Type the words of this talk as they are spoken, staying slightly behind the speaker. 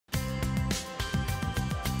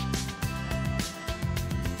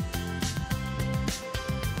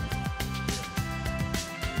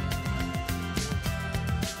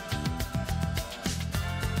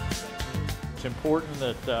it's important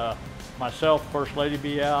that myself, First Lady,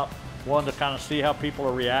 be out. One, to kind of see how people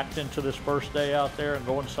are reacting to this first day out there and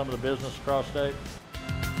going to some of the business across state.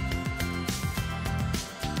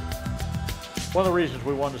 One of the reasons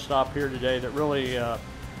we wanted to stop here today, that really,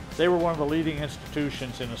 they were one of the leading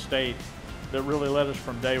institutions in the state that really led us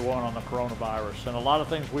from day one on the coronavirus. And a lot of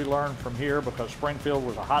things we learned from here, because Springfield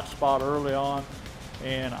was a hot spot early on.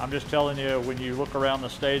 And I'm just telling you, when you look around the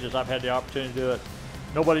state, as I've had the opportunity to do it,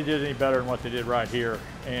 nobody did any better than what they did right here.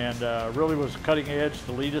 And really was cutting edge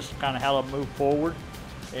to lead us kind of how to move forward.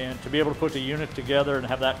 And to be able to put the unit together and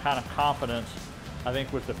have that kind of confidence, I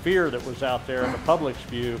think with the fear that was out there in the public's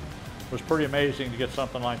view, was pretty amazing to get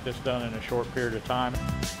something like this done in a short period of time.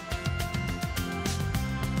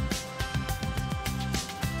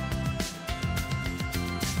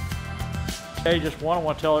 Hey, just I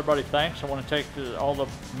want to tell everybody thanks. I want to take all the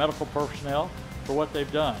medical personnel for what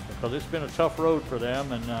they've done, because it's been a tough road for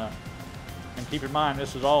them. And keep in mind,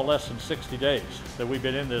 this is all less than 60 days that we've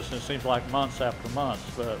been in this, and it seems like months after months.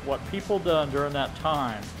 But what people done during that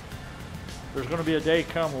time, there's going to be a day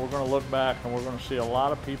come where we're going to look back and we're going to see a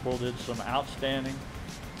lot of people did some outstanding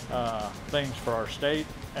things for our state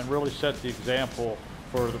and really set the example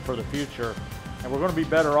for the future. And we're going to be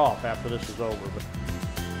better off after this is over.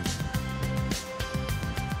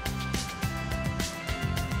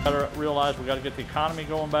 Got to realize we got to get the economy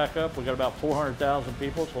going back up. We got about 400,000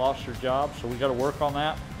 people that's lost their jobs, so we got to work on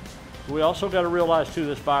that. We also got to realize too,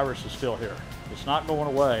 this virus is still here. It's not going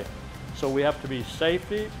away. So we have to be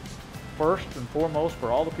safety first and foremost for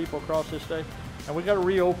all the people across this state. And we got to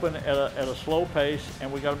reopen at a slow pace,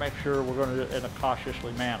 and we got to make sure we're going to do it in a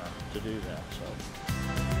cautiously manner to do that. So.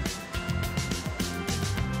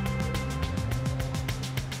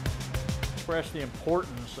 Express the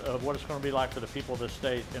importance of what it's going to be like for the people of this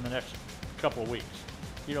state in the next couple of weeks.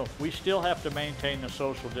 You know, we still have to maintain the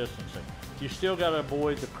social distancing. You still got to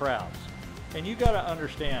avoid the crowds. And you got to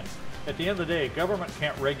understand, at the end of the day, government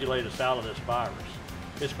can't regulate us out of this virus.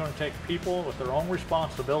 It's going to take people with their own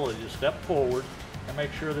responsibility to step forward and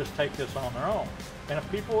make sure take this on their own. And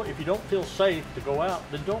if you don't feel safe to go out,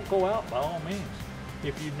 then don't go out by all means.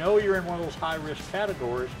 If you know you're in one of those high-risk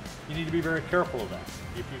categories, you need to be very careful of that.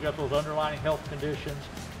 If you've got those underlying health conditions,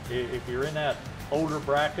 if you're in that older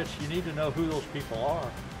brackets, you need to know who those people are,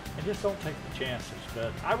 and just don't take the chances.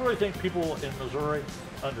 But I really think people in Missouri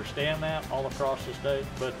understand that all across the state,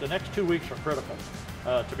 but the next 2 weeks are critical,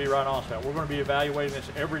 to be right honest with that. We're going to be evaluating this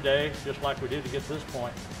every day, just like we did to get to this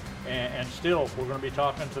point, and still we're going to be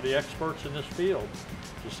talking to the experts in this field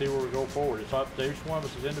to see where we go forward. It's up to each one of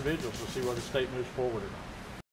us as individuals to see where the state moves forward or not.